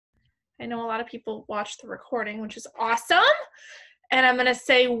I know a lot of people watch the recording, which is awesome. And I'm going to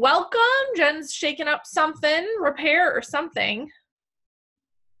say welcome. Jen's shaking up something, repair or something.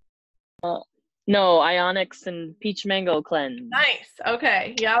 No, Ionics and Peach Mango Cleanse. Nice.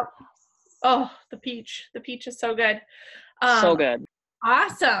 Okay. Yep. Oh, the peach. The peach is so good. So good.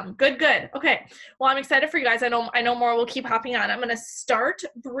 Awesome. Good. Okay. Well, I'm excited for you guys. I know more will keep hopping on. I'm going to start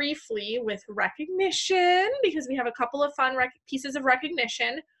briefly with recognition because we have a couple of fun pieces of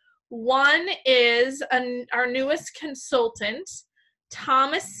recognition. One is our newest consultant,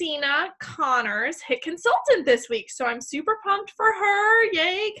 Thomasina Connors, hit consultant this week. So I'm super pumped for her.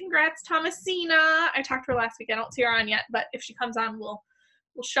 Yay. Congrats, Thomasina. I talked to her last week. I don't see her on yet, but if she comes on, we'll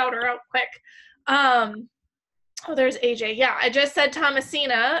shout her out quick. Oh, there's AJ. Yeah, I just said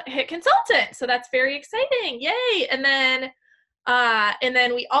Thomasina hit consultant. So that's very exciting. Yay. And then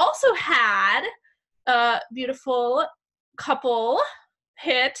we also had a beautiful couple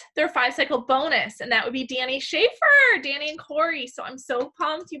hit their 5-cycle bonus, and that would be Dani Shafer, Dani and Corey. So I'm so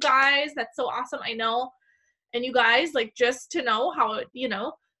pumped, you guys. That's so awesome. I know. And you guys, like, just to know how it,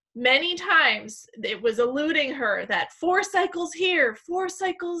 many times it was eluding her that 4 cycles here, 4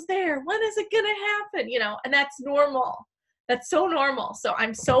 cycles there. When is it going to happen? And that's normal. That's so normal. So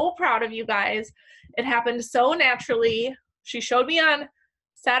I'm so proud of you guys. It happened so naturally. She showed me on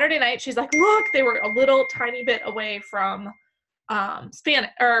Saturday night. She's like, look, they were a little tiny bit away from Spanish,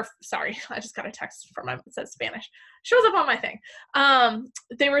 or sorry, I just got a text from it says Spanish. Shows up on my thing.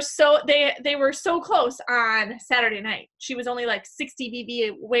 They were so close on Saturday night. She was only like 60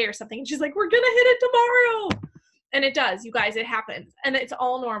 VB away or something. And she's like, we're gonna hit it tomorrow. And it does, you guys, it happens. And it's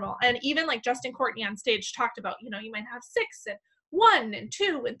all normal. And even like Justin Courtney on stage talked about, you might have 6 and 1 and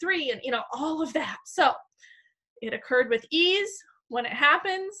 2 and 3 and all of that. So it occurred with ease when it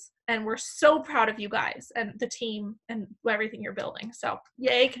happens. And we're so proud of you guys and the team and everything you're building. So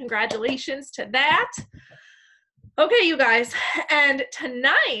yay, congratulations to that. Okay, you guys. And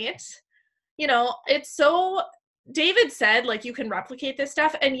tonight, it's so, David said, like, you can replicate this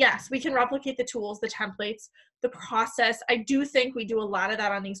stuff. And yes, we can replicate the tools, the templates, the process. I do think we do a lot of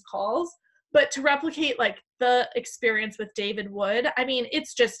that on these calls. But to replicate, like, the experience with David Wood, I mean,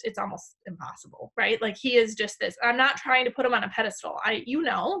 it's almost impossible, right? Like, he is just this. I'm not trying to put him on a pedestal.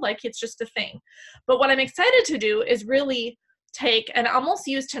 Like, it's just a thing. But what I'm excited to do is really take and almost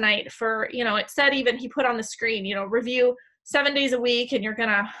use tonight for, it said even he put on the screen, review 7 days a week, and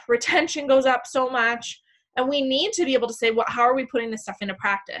retention goes up so much. And we need to be able to say, how are we putting this stuff into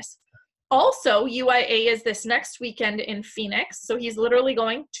practice? Also, UIA is this next weekend in Phoenix. So he's literally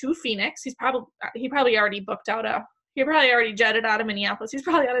going to Phoenix. He probably already booked out he probably already jetted out of Minneapolis. He's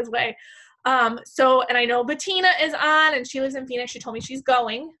probably on his way. And I know Bettina is on and she lives in Phoenix. She told me she's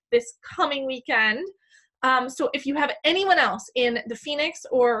going this coming weekend. So if you have anyone else in the Phoenix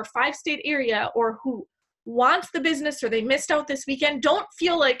or 5-state area or who wants the business or they missed out this weekend, don't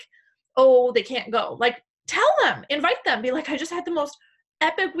feel like, oh, they can't go. Like, tell them, invite them, be like, I just had the most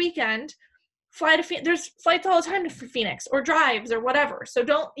epic weekend. Fly to Phoenix. There's flights all the time to Phoenix or drives or whatever. So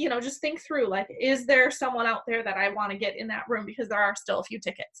don't, just think through, like, is there someone out there that I want to get in that room, because there are still a few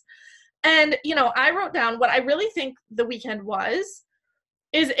tickets. And, I wrote down what I really think the weekend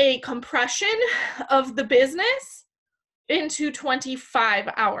is a compression of the business into 25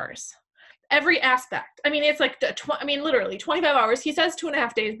 hours. Every aspect. I mean, it's like, literally 25 hours. He says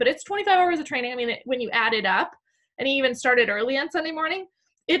 2.5 days, but it's 25 hours of training. I mean, when you add it up, and he even started early on Sunday morning,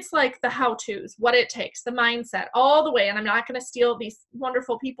 it's like the how-tos, what it takes, the mindset, all the way. And I'm not going to steal these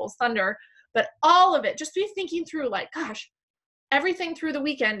wonderful people's thunder, but all of it, just be thinking through, like, gosh, everything through the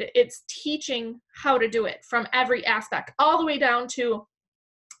weekend, it's teaching how to do it from every aspect, all the way down to,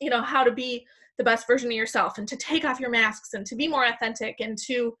 how to be the best version of yourself and to take off your masks and to be more authentic and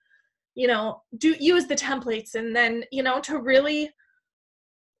to, use the templates and then, to really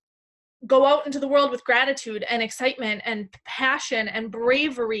go out into the world with gratitude and excitement and passion and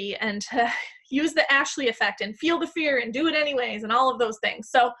bravery and to use the Ashley effect and feel the fear and do it anyways and all of those things.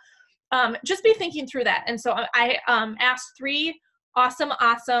 So just be thinking through that. And so I asked 3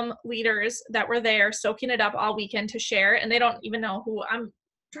 awesome leaders that were there soaking it up all weekend to share, and they don't even know who. I'm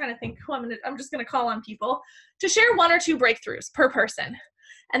trying to think who I'm just going to call on people to share 1 or 2 breakthroughs per person.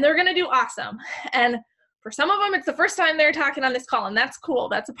 And they're going to do awesome. And for some of them, it's the first time they're talking on this call, and that's cool.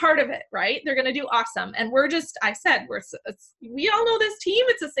 That's a part of it, right? They're going to do awesome. And we all know this team.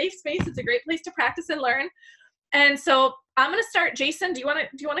 It's a safe space. It's a great place to practice and learn. And so I'm going to start. Jason, do you want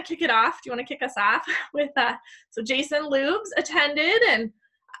to kick it off? Do you want to kick us off with, so Jason Lubs attended, and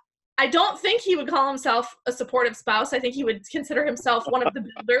I don't think he would call himself a supportive spouse. I think he would consider himself one of the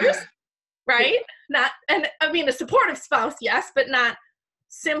builders, right? A supportive spouse, yes, but not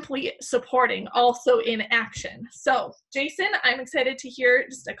simply supporting, also in action. So, Jason, I'm excited to hear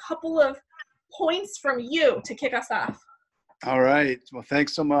just a couple of points from you to kick us off. All right. Well,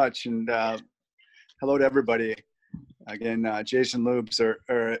 thanks so much. And hello to everybody. Again, Jason Lubs,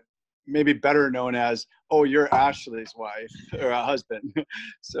 or maybe better known as, oh, you're Ashley's wife or husband.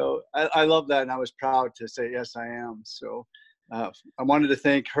 So I love that. And I was proud to say, yes, I am. So I wanted to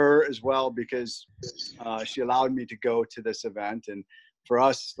thank her as well, because she allowed me to go to this event. And for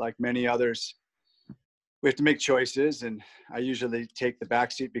us, like many others, we have to make choices, and I usually take the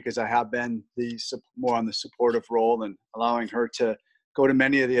back seat because I have been more on the supportive role and allowing her to go to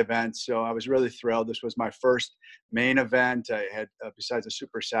many of the events. So I was really thrilled. This was my first main event I had, besides a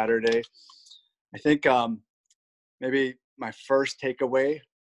Super Saturday. I think maybe my first takeaway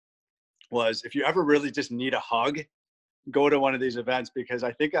was, if you ever really just need a hug, go to one of these events, because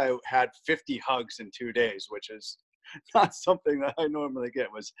I think I had 50 hugs in 2 days, which is not something that I normally get.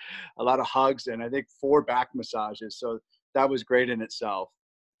 It was a lot of hugs, and I think 4 back massages. So that was great in itself.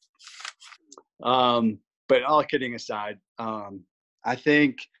 But all kidding aside, I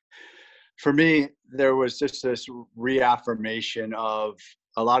think for me, there was just this reaffirmation of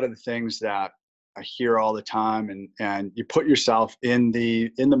a lot of the things that I hear all the time, and you put yourself in the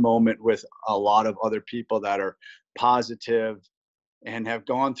moment with a lot of other people that are positive and have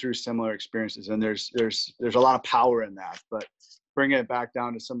gone through similar experiences. And there's a lot of power in that. But bringing it back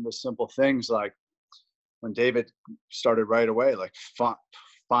down to some of the simple things, like when David started right away, like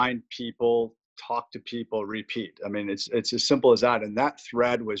find people, talk to people, repeat. I mean, it's as simple as that. And that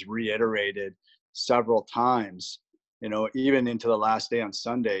thread was reiterated several times, even into the last day on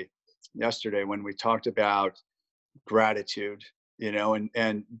Sunday, yesterday, when we talked about gratitude,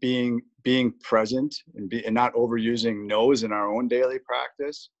 and being present, and not overusing no's in our own daily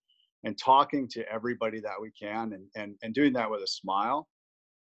practice, and talking to everybody that we can, and doing that with a smile.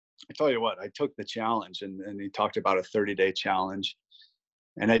 I tell you what, I took the challenge, and he talked about a 30-day challenge.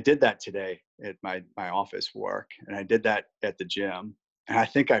 And I did that today at my office work, and I did that at the gym. And I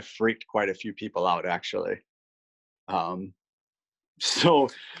think I freaked quite a few people out, actually. So,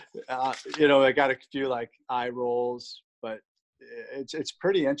 I got a few like eye rolls, but it's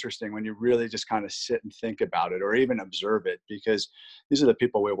pretty interesting when you really just kind of sit and think about it, or even observe it, because these are the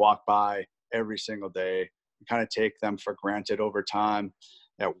people we walk by every single day. We kind of take them for granted over time,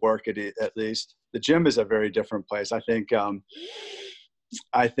 at work at least. The gym is a very different place. I think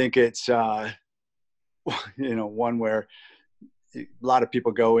it's one where a lot of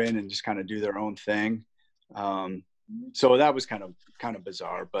people go in and just kind of do their own thing. So that was kind of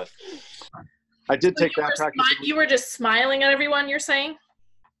bizarre, but I did take that practice. You were just smiling at everyone, you're saying?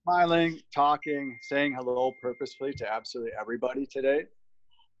 Smiling, talking, saying hello purposefully to absolutely everybody today.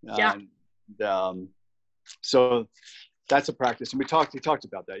 Yeah. So that's a practice. And we talked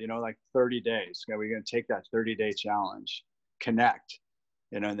about that, like 30 days. We're going to take that 30-day challenge, connect,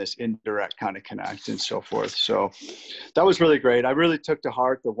 in this indirect kind of connect and so forth. So that was really great. I really took to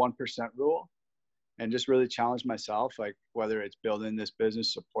heart the 1% rule, and just really challenged myself, like whether it's building this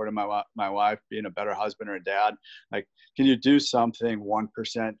business, supporting my wife, being a better husband or a dad, like, can you do something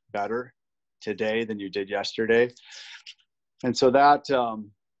 1% better today than you did yesterday? And so that's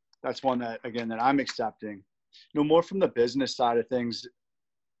one that I'm accepting. More from the business side of things,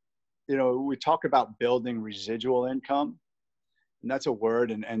 we talk about building residual income, and that's a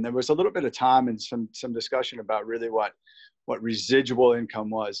word. And there was a little bit of time and some discussion about really what residual income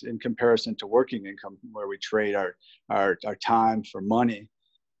was in comparison to working income, where we trade our time for money.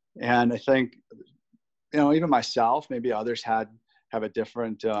 And I think, even myself, maybe others have a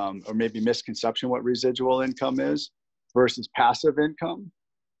different or maybe misconception what residual income is versus passive income.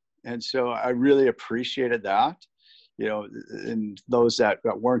 And so I really appreciated that, and those that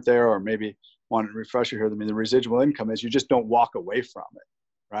weren't there, or maybe want to refresh you here. I mean, the residual income is you just don't walk away from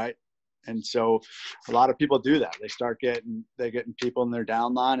it, right? And so a lot of people do that. They're getting people in their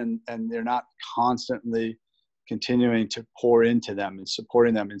downline, and they're not constantly continuing to pour into them and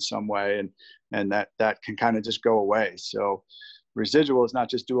supporting them in some way. And that can kind of just go away. So residual is not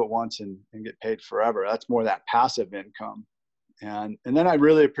just do it once and get paid forever. That's more that passive income. And then I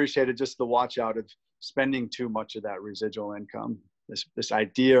really appreciated just the watch out of spending too much of that residual income. This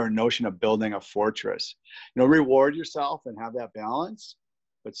idea or notion of building a fortress, reward yourself and have that balance,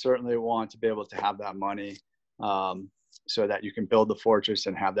 but certainly want to be able to have that money so that you can build the fortress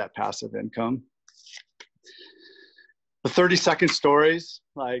and have that passive income. The 30-second stories,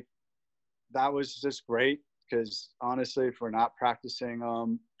 like, that was just great, because honestly, if we're not practicing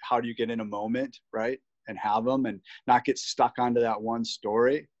how do you get in a moment, right, and have them and not get stuck onto that one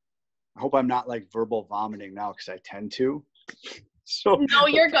story. I hope I'm not like verbal vomiting now, because I tend to. So No,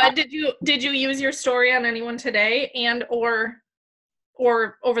 you're good. Did you use your story on anyone today and or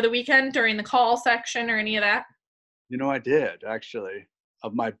over the weekend during the call section or any of that? you know, I did actually,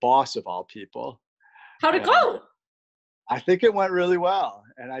 of my boss of all people. How'd it go? I think it went really well,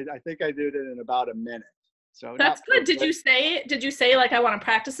 and I think I did it in about a minute. So That's not good. perfect. Did you say like I want to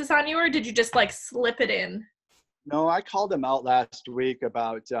practice this on you, or did you just like slip it in? No, I called him out last week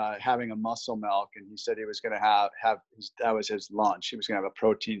about having a muscle milk, and he said he was going to that was his lunch. He was going to have a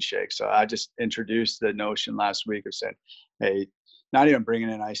protein shake. So I just introduced the notion last week of saying, hey, not even bringing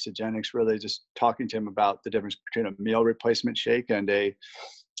in isogenics, really just talking to him about the difference between a meal replacement shake and a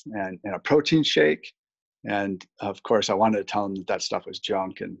protein shake. And of course, I wanted to tell him that stuff was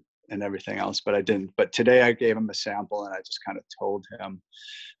junk and everything else, but I didn't. But today I gave him a sample, and I just kind of told him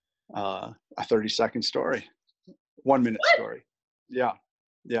a 30-second story. 1 minute story. Yeah.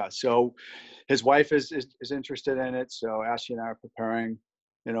 So his wife is interested in it. So Ashley and I are preparing,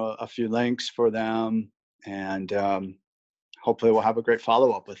 a few links for them, and hopefully we'll have a great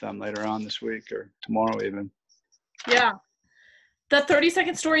follow-up with them later on this week or tomorrow even. Yeah. The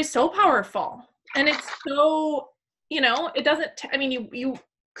 30-second story is so powerful, and it's so, it doesn't, you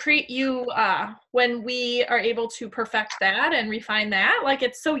create when we are able to perfect that and refine that, like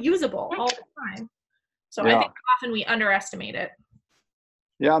it's so usable all the time. So I think often we underestimate it.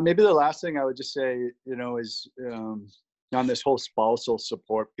 Yeah, maybe the last thing I would just say, is on this whole spousal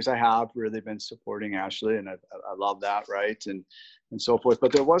support, because I have really been supporting Ashley, and I love that, right, and so forth.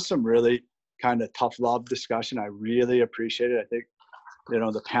 But there was some really kind of tough love discussion. I really appreciate it. I think,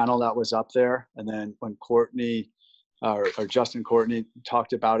 the panel that was up there, and then when Courtney or Justin Courtney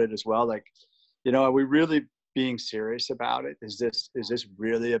talked about it as well, like, are we really being serious about it? Is this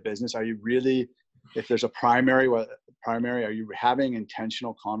really a business? Are you really, if there's a primary, are you having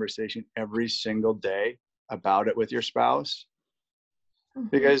intentional conversation every single day about it with your spouse? Mm-hmm.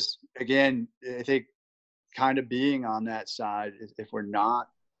 Because again, I think kind of being on that side, if we're not,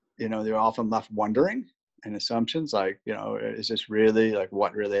 they're often left wondering and assumptions like, is this really like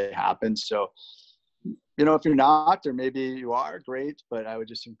what really happened? So, if you're not, or maybe you are, great, but I would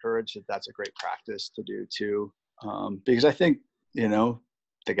just encourage that that's a great practice to do too. Because I think,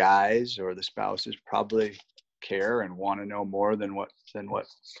 the guys or the spouses probably care and want to know more than what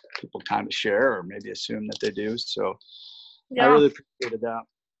people kind of share or maybe assume that they do. So yeah. I really appreciated that.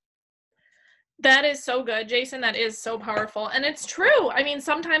 That is so good, Jason. That is so powerful. And it's true. I mean,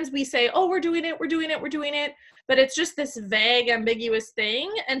 sometimes we say, oh, we're doing it. But it's just this vague, ambiguous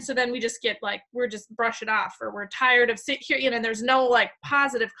thing. And so then we just get like, we're just brush it off, or we're tired of sit here, and there's no like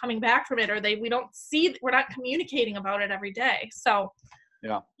positive coming back from it, or we're not communicating about it every day. So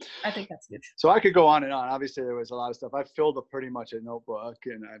yeah, I think that's huge. So I could go on and on. Obviously, there was a lot of stuff. I filled up pretty much a notebook,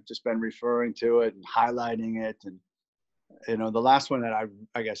 and I've just been referring to it and highlighting it. And, the last one that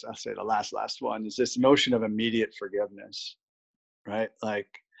I guess I'll say the last one is this notion of immediate forgiveness, right? Like,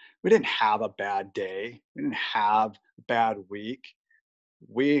 we didn't have a bad day. We didn't have a bad week.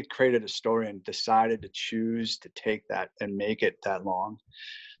 We created a story and decided to choose to take that and make it that long.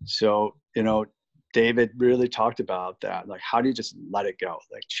 So, David really talked about that. Like, how do you just let it go?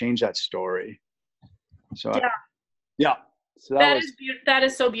 Like, change that story. So yeah. So that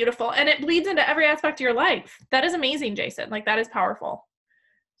is so beautiful. And it bleeds into every aspect of your life. That is amazing, Jason. Like, that is powerful.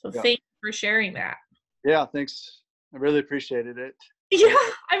 So thank you for sharing that. Yeah, thanks. I really appreciated it. Yeah,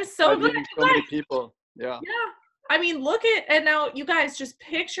 I'm so glad. So many people. Yeah. Yeah. I mean, and now you guys just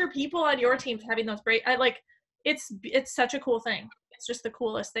picture people on your teams having those great, it's such a cool thing. It's just the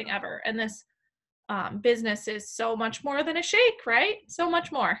coolest thing ever. And this business is so much more than a shake, right? So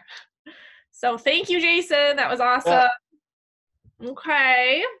much more. So thank you, Jason. That was awesome. Yeah.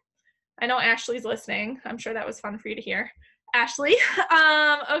 Okay. I know Ashley's listening. I'm sure that was fun for you to hear. Ashley.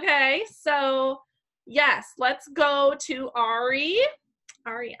 Okay. So yes, let's go to Ari.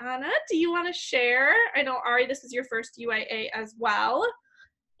 Arianna, do you want to share? I know, Ari, this is your first UIA as well,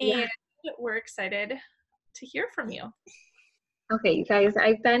 and we're excited to hear from you. Okay, you guys,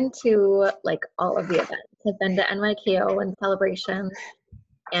 I've been to like all of the events. I've been to NYKO and celebrations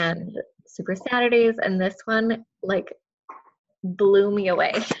and Super Saturdays, and this one like blew me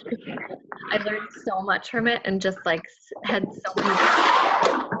away. I learned so much from it and just like had so many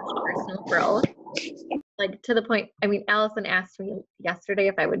personal growth. Like, to the point, I mean, Allison asked me yesterday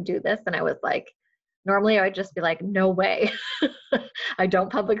if I would do this, and I was like, normally I would just be like, no way. I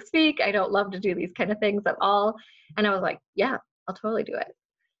don't public speak. I don't love to do these kind of things at all. And I was like, yeah, I'll totally do it.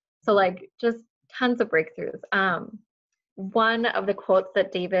 So like, just tons of breakthroughs. One of the quotes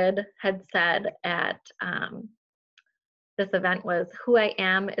that David had said at this event was, who I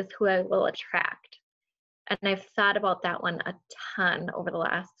am is who I will attract. And I've thought about that one a ton over the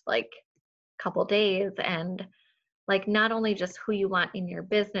last like couple days, and like not only just who you want in your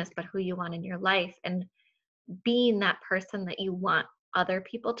business, but who you want in your life, and being that person that you want other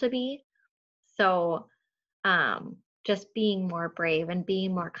people to be. So just being more brave and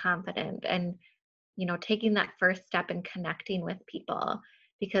being more confident, and taking that first step and connecting with people,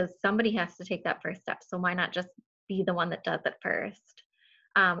 because somebody has to take that first step. So why not just be the one that does it first?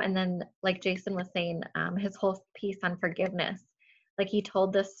 And then like Jason was saying, his whole piece on forgiveness, like he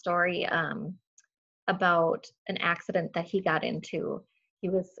told this story about an accident that he got into. He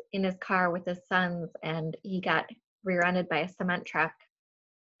was in his car with his sons and he got rear-ended by a cement truck,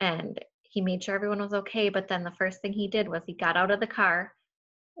 and he made sure everyone was okay. But then the first thing he did was he got out of the car,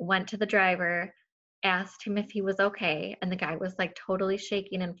 went to the driver, asked him if he was okay. And the guy was like totally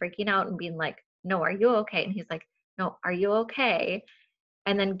shaking and freaking out and being like, no, are you okay? And he's like, no, are you okay?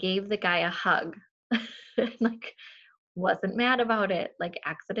 And then gave the guy a hug. Like, wasn't mad about it. Like,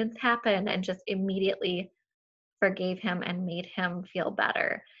 accidents happen, and just immediately forgave him and made him feel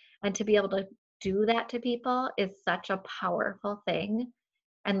better. And to be able to do that to people is such a powerful thing.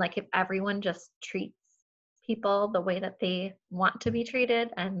 And like, if everyone just treats people the way that they want to be treated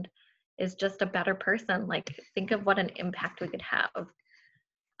and is just a better person, like, think of what an impact we could have.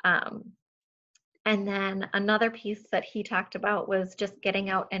 And then another piece that he talked about was just getting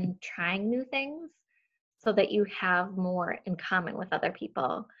out and trying new things so that you have more in common with other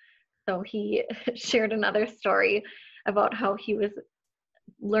people. So he shared another story about how he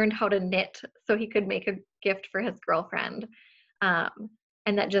learned how to knit so he could make a gift for his girlfriend. And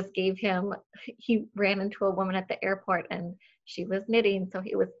that just gave him, he ran into a woman at the airport and she was knitting. So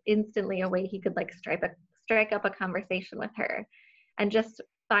it was instantly a way he could like strike up a conversation with her. And just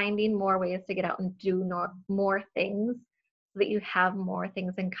finding more ways to get out and do more things so that you have more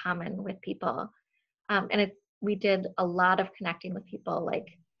things in common with people. And we did a lot of connecting with people. Like,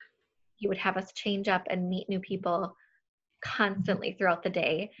 he would have us change up and meet new people constantly throughout the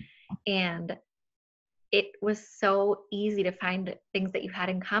day. And it was so easy to find things that you had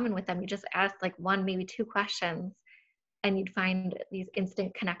in common with them. You just asked like one, maybe two questions, and you'd find these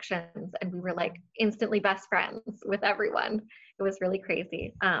instant connections. And we were like instantly best friends with everyone. It was really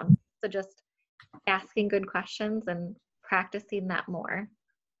crazy. So just asking good questions and practicing that more.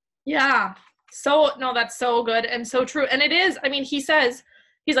 Yeah. So, no, that's so good and so true. And it is, I mean, he's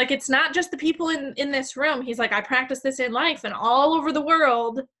like, it's not just the people in this room. He's like, I practice this in life and all over the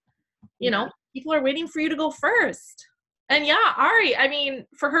world, you know, people are waiting for you to go first. And yeah, Ari, I mean,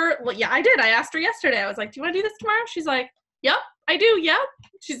 for her, well, yeah, I did. I asked her yesterday. I was like, do you want to do this tomorrow? She's like, yep, I do. Yep.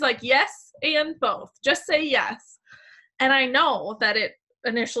 She's like, yes, and both. Just say yes. And I know that it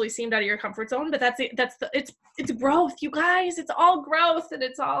initially seemed out of your comfort zone, but it's growth, you guys. It's all growth, and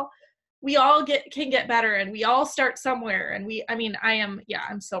we all can get better, and we all start somewhere. And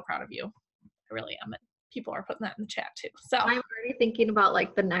I'm so proud of you. I really am. And people are putting that in the chat too. So I'm already thinking about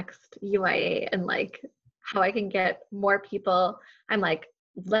like the next UIA and like how I can get more people. I'm like,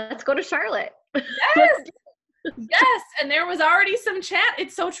 let's go to Charlotte. Yes. Yes, and there was already some chat.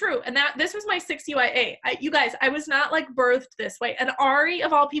 It's so true. And this was my 6th UIA. You guys, I was not like birthed this way. And Ari,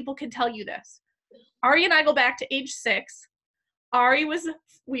 of all people, can tell you this. Ari and I go back to age 6.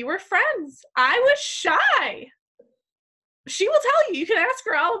 We were friends. I was shy. She will tell you. You can ask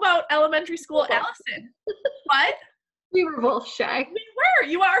her all about elementary school Allison. What? We were both shy. We were.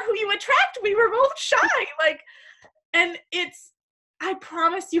 You are who you attract. We were both shy. And I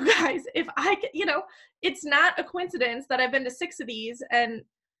promise you guys, it's not a coincidence that I've been to 6 of these and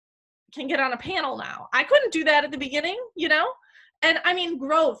can get on a panel now. I couldn't do that at the beginning, And I mean,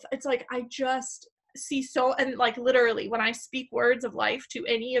 growth, it's like, I just see and like literally when I speak words of life to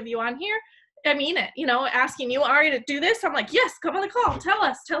any of you on here, I mean it, asking you, Ari, to do this. I'm like, yes, come on the call. Tell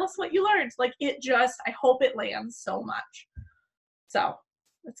us what you learned. Like, I hope it lands so much. So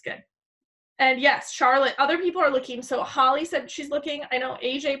that's good. And yes, Charlotte, other people are looking. So Holly said she's looking. I know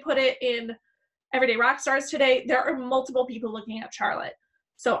AJ put it in Everyday Rockstars today. There are multiple people looking at Charlotte.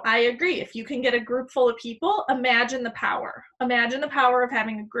 So I agree. If you can get a group full of people, imagine the power. Imagine the power of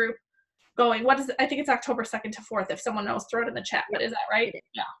having a group going. What is it? I think it's October 2nd to 4th. If someone knows, throw it in the chat. But is that right?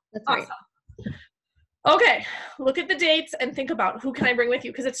 Yeah. That's awesome. Right. Okay. Look at the dates and think about who can I bring with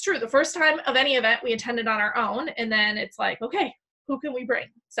you? Because it's true. The first time of any event, we attended on our own. And then it's like, okay, who can we bring?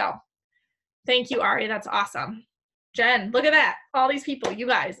 So thank you, Ari. That's awesome. Jen, look at that. All these people, you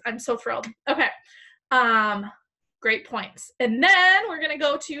guys. I'm so thrilled. Okay. Great points. And then we're going to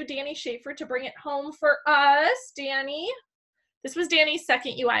go to Dani Shafer to bring it home for us. Dani, this was Dani's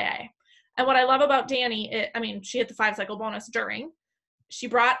 2nd UIA. And what I love about Dani, she hit the 5-cycle bonus during. she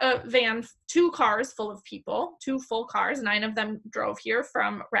brought a van, 2 cars full of people, 2 full cars. 9 of them drove here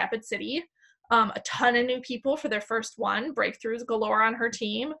from Rapid City. A ton of new people for their first one, breakthroughs galore on her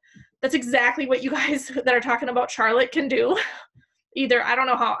team. That's exactly what you guys that are talking about Charlotte can do. Either, I don't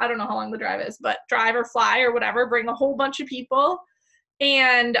know how long the drive is, but drive or fly or whatever, bring a whole bunch of people.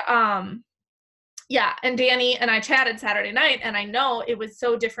 And yeah, and Dani and I chatted Saturday night, and I know it was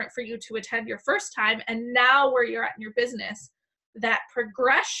so different for you to attend your first time, and now where you're at in your business, that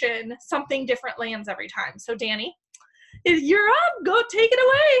progression, something different lands every time. So Dani, you're up. Go take it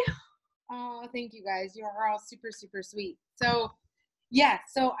away. Oh, thank you guys. You are all super, super sweet. So yeah,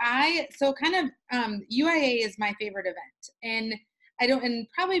 so kind of UIA is my favorite event. And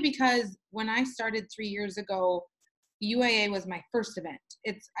probably because when I started 3 years ago, UIA was my first event.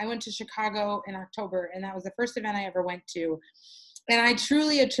 I went to Chicago in October, and that was the first event I ever went to. And I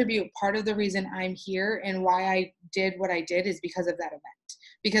truly attribute part of the reason I'm here and why I did what I did is because of that event,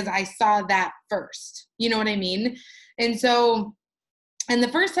 because I saw that first. You know what I mean? And so, and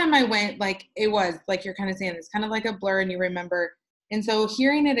the first time I went, like, it was like you're kind of saying, it's kind of like a blur and you remember. And so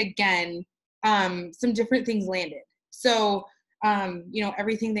hearing it again, some different things landed. So,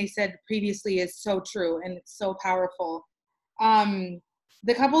 everything they said previously is so true and it's so powerful.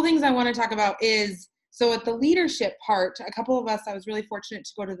 The couple things I want to talk about is, so at the leadership part, a couple of us, I was really fortunate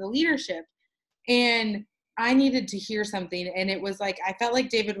to go to the leadership, and I needed to hear something. And it was like, I felt like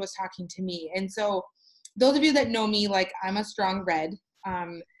David was talking to me. And so those of you that know me, like, I'm a strong red.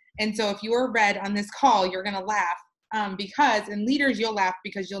 And so if you are red on this call, you're going to laugh, because in leaders, you'll laugh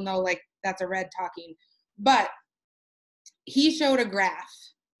because you'll know, like, that's a red talking. But he showed a graph,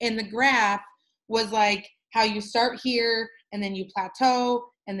 and the graph was like how you start here and then you plateau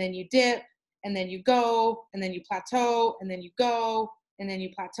and then you dip and then you go and then you plateau and then you go and then you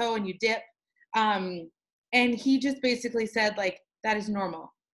plateau and you dip. And he just basically said, like, that is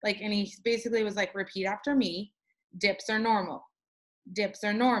normal. Like, and he basically was like, repeat after me. Dips are normal. Dips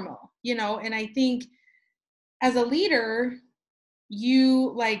are normal, and I think as a leader,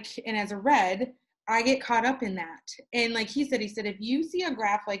 and as a red, I get caught up in that. And like he said, if you see a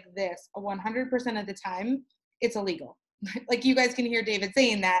graph like this 100% of the time, it's illegal. Like, you guys can hear David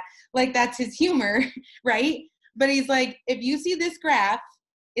saying that, like, that's his humor, right? But he's like, if you see this graph,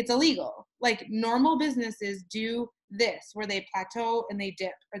 it's illegal. Like, normal businesses do this, where they plateau and they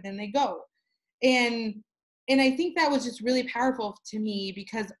dip, or then they go. And I think that was just really powerful to me,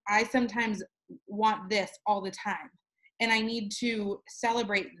 because I sometimes want this all the time. And I need to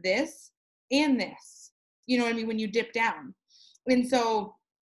celebrate this and this, you know what I mean, when you dip down. And so,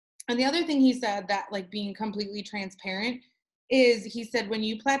 and the other thing he said that, like, being completely transparent is, he said, when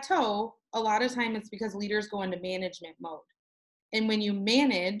you plateau, a lot of time it's because leaders go into management mode. And when you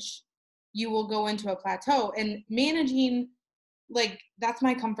manage, you will go into a plateau. And managing, like, that's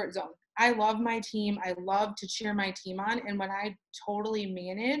my comfort zone. I love my team. I love to cheer my team on. And when I totally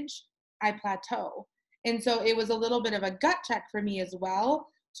manage, I plateau. And so it was a little bit of a gut check for me as well,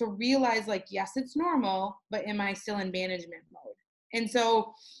 to realize, like, yes, it's normal, but am I still in management mode? And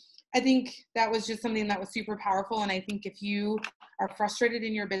so I think that was just something that was super powerful. And I think if you are frustrated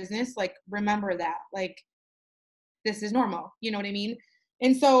in your business, like, remember that, like, this is normal, you know what I mean?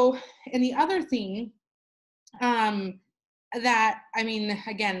 And so, and the other thing, that, I mean,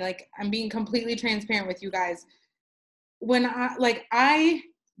 again, like, I'm being completely transparent with you guys. When I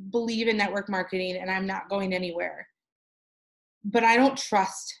believe in network marketing, and I'm not going anywhere, but I don't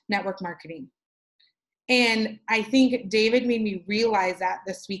trust network marketing. And I think David made me realize that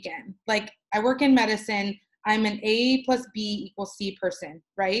this weekend. Like, I work in medicine. I'm an A plus B equals C person,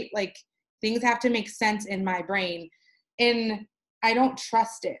 right? Like, things have to make sense in my brain, and I don't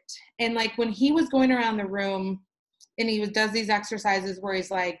trust it. And like, when he was going around the room and he does these exercises where he's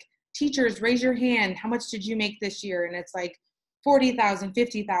like, teachers, raise your hand. How much did you make this year? And it's like 40,000,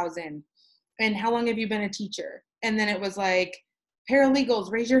 50,000. And how long have you been a teacher? And then it was like,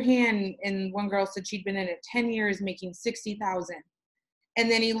 paralegals, raise your hand. And one girl said she'd been in it 10 years, making 60,000.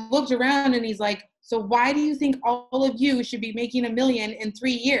 And then he looked around and he's like, so why do you think all of you should be making $1 million in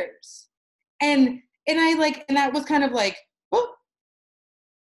 3 years? And I like, and that was kind of like, oh,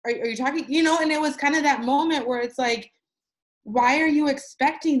 are you talking, and it was kind of that moment where it's like, why are you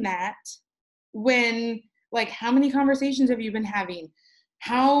expecting that when, like, how many conversations have you been having?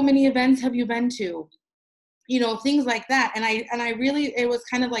 How many events have you been to? Things like that. And I really, it was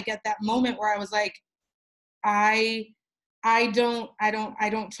kind of like at that moment where I was like, I don't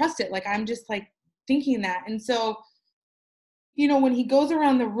trust it. Like, I'm just like thinking that. And so, when he goes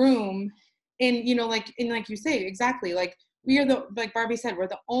around the room and, like you say, exactly, like, we are like Barbie said, we're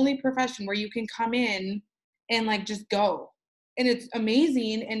the only profession where you can come in and like just go. it's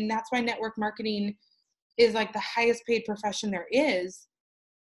amazing. And that's why network marketing is like the highest paid profession there is,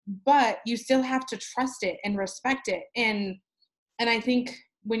 but you still have to trust it and respect it. And I think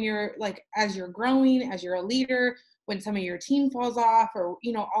when you're like, as you're growing, as you're a leader, when some of your team falls off or,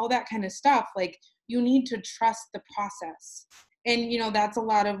 you know, all that kind of stuff, like you need to trust the process. And, you know, that's a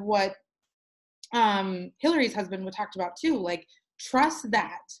lot of what Hillary's husband would talked about too, like trust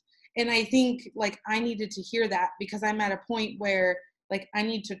that. And I think like I needed to hear that because I'm at a point where like I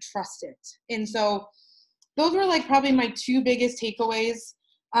need to trust it. And so those were like probably my two biggest takeaways.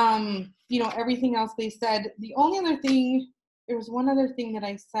 You know, everything else they said. The only other thing, there was one other thing that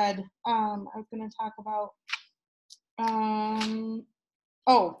I said I was going to talk about.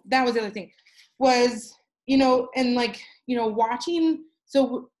 Oh, that was the other thing was, you know, and like, you know, watching.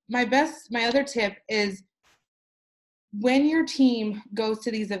 So my other tip is when your team goes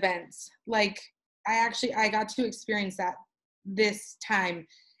to these events, like I got to experience that this time,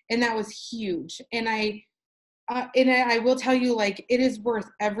 and that was huge. And I will tell you, like, it is worth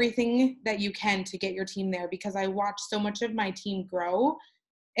everything that you can to get your team there, because I watched so much of my team grow.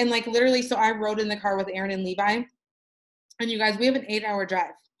 And like literally, so I rode in the car with Aaron and Levi, and you guys, we have an 8-hour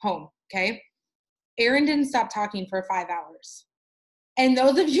drive home. Okay. Aaron didn't stop talking for 5 hours. And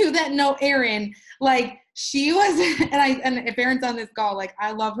those of you that know Erin, like she was, and if Erin's on this call, like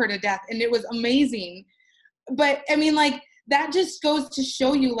I love her to death, and it was amazing. But I mean, like that just goes to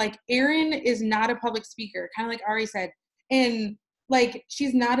show you, like Erin is not a public speaker, kind of like Ari said, and like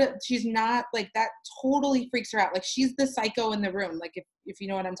she's not like that totally freaks her out. Like she's the psycho in the room. Like if you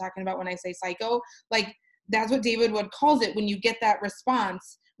know what I'm talking about when I say psycho, like that's what David Wood calls it when you get that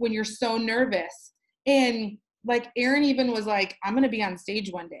response when you're so nervous. And like Erin even was like, I'm going to be on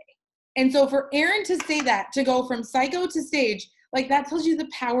stage one day. And so for Erin to say that, to go from psycho to stage, like that tells you the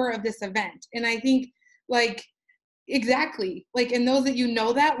power of this event. And I think like, exactly. Like, and those that you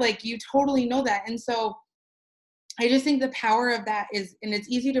know that, like you totally know that. And so I just think the power of that is, and it's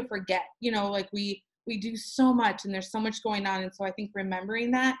easy to forget, you know, like we do so much and there's so much going on. And so I think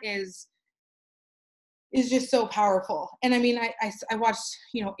remembering that is just so powerful. And I mean, I watched,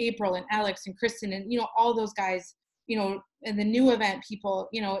 you know, April and Alex and Kristen and, you know, all those guys, you know, and the new event people,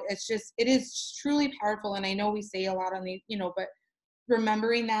 you know, it is truly powerful. And I know we say a lot on the, you know, but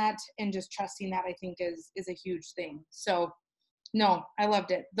remembering that and just trusting that, I think is a huge thing. So no, I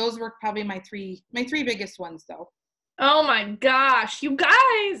loved it. Those were probably my three biggest ones though. Oh my gosh, you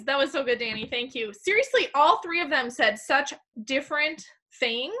guys, that was so good, Dani. Thank you. Seriously, all three of them said such different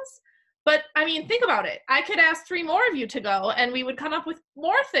things. But I mean, think about it. I could ask 3 more of you to go and we would come up with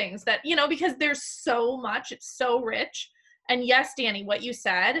more things that, you know, because there's so much, it's so rich. And yes, Dani, what you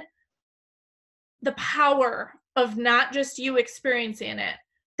said, the power of not just you experiencing it,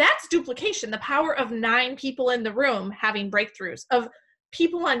 that's duplication. The power of 9 people in the room having breakthroughs, of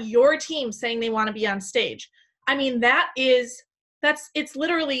people on your team saying they want to be on stage. I mean, it's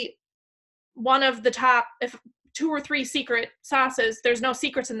literally one of the top, if 2 or 3 secret sauces. There's no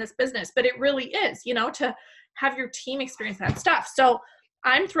secrets in this business, but it really is, you know, to have your team experience that stuff. So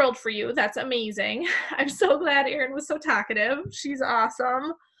I'm thrilled for you. That's amazing. I'm so glad Erin was so talkative. She's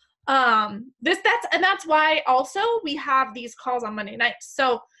awesome. That's why also we have these calls on Monday nights.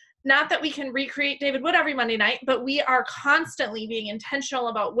 So not that we can recreate David Wood every Monday night, but we are constantly being intentional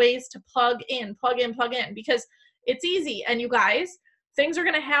about ways to plug in, because it's easy. And you guys, things are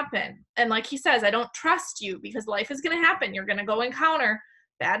going to happen. And like he says, I don't trust you because life is going to happen. You're going to go encounter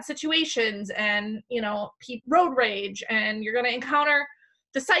bad situations and, you know, road rage, and you're going to encounter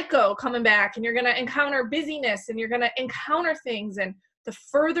the psycho coming back, and you're going to encounter busyness, and you're going to encounter things. And the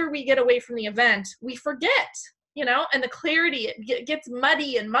further we get away from the event, we forget, you know, and the clarity, it gets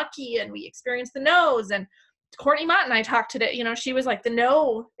muddy and mucky, and we experience the no's. And Courtney Mott and I talked today, you know, she was like, the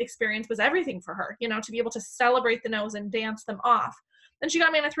no experience was everything for her, you know, to be able to celebrate the no's and dance them off. And she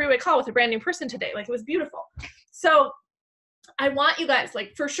got me on a 3-way call with a brand new person today. Like, it was beautiful. So I want you guys,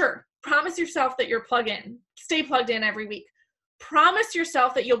 like, for sure, promise yourself that you're plugged in. Stay plugged in every week. Promise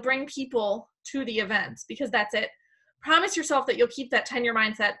yourself that you'll bring people to the events, because that's it. Promise yourself that you'll keep that 10-year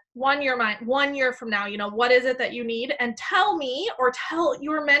mindset, 1 year from now. You know, what is it that you need? And tell me, or tell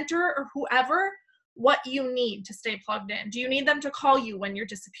your mentor or whoever, what you need to stay plugged in. Do you need them to call you when you're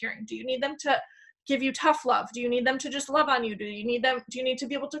disappearing? Do you need them to give you tough love? Do you need them to just love on you? Do you need to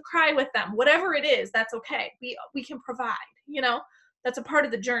be able to cry with them? Whatever it is, that's okay. We can provide, you know, that's a part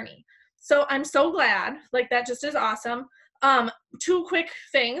of the journey. So I'm so glad, like, that just is awesome. 2 quick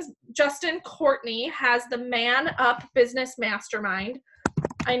things. Justin Courtney has the Man Up Business Mastermind.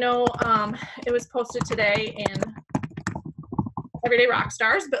 I know it was posted today in Everyday Rock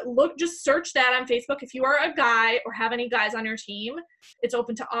Stars, but just search that on Facebook. If you are a guy or have any guys on your team, it's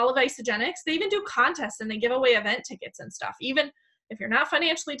open to all of Isagenix. They even do contests and they give away event tickets and stuff, even if you're not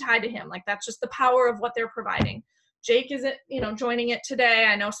financially tied to him. Like, that's just the power of what they're providing. Jake isn't, joining it today.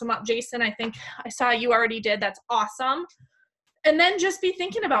 I know Jason, I think I saw you already did. That's awesome. And then just be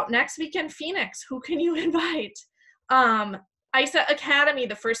thinking about next weekend, Phoenix. Who can you invite? ISA Academy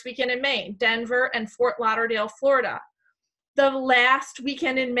the first weekend in May, Denver and Fort Lauderdale, Florida. The last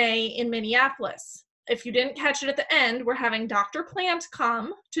weekend in May in Minneapolis. If you didn't catch it at the end, we're having Dr. Plant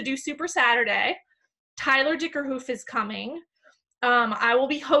come to do Super Saturday. Tyler Dickerhoof is coming. I will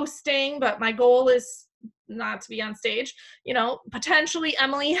be hosting, but my goal is not to be on stage. Potentially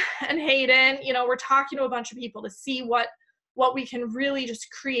Emily and Hayden. We're talking to a bunch of people to see what we can really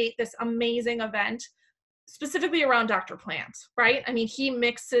just create this amazing event, specifically around Dr. Plant, right? I mean, he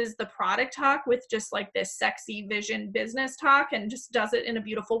mixes the product talk with just like this sexy vision business talk and just does it in a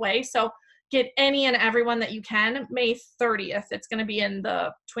beautiful way. So get any and everyone that you can. May 30th, it's going to be in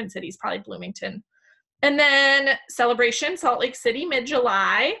the Twin Cities, probably Bloomington. And then Celebration, Salt Lake City,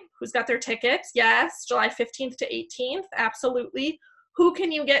 mid-July. Who's got their tickets? Yes, July 15th to 18th, absolutely. Who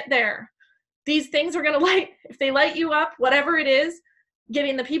can you get there? These things are going to if they light you up, whatever it is,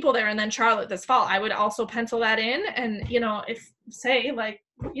 getting the people there. And then Charlotte this fall, I would also pencil that in. And, I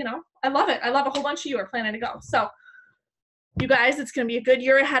love it. I love a whole bunch of you are planning to go. So you guys, it's going to be a good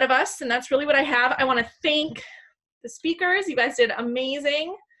year ahead of us. And that's really what I have. I want to thank the speakers. You guys did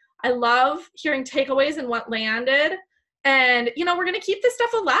amazing. I love hearing takeaways and what landed. And, we're going to keep this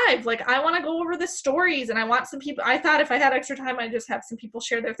stuff alive. Like, I want to go over the stories, and I want some people, I thought if I had extra time, I'd just have some people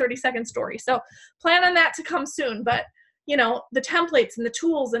share their 30-second story. So plan on that to come soon. But, the templates and the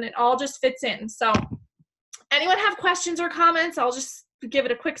tools, and it all just fits in. So anyone have questions or comments? I'll just give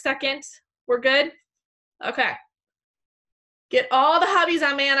it a quick second. We're good? Okay. Get all the hubbies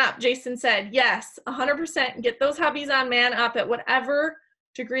on Man Up, Jason said. Yes, 100%. Get those hubbies on Man Up at whatever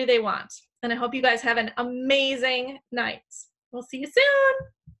degree they want. And I hope you guys have an amazing night. We'll see you soon.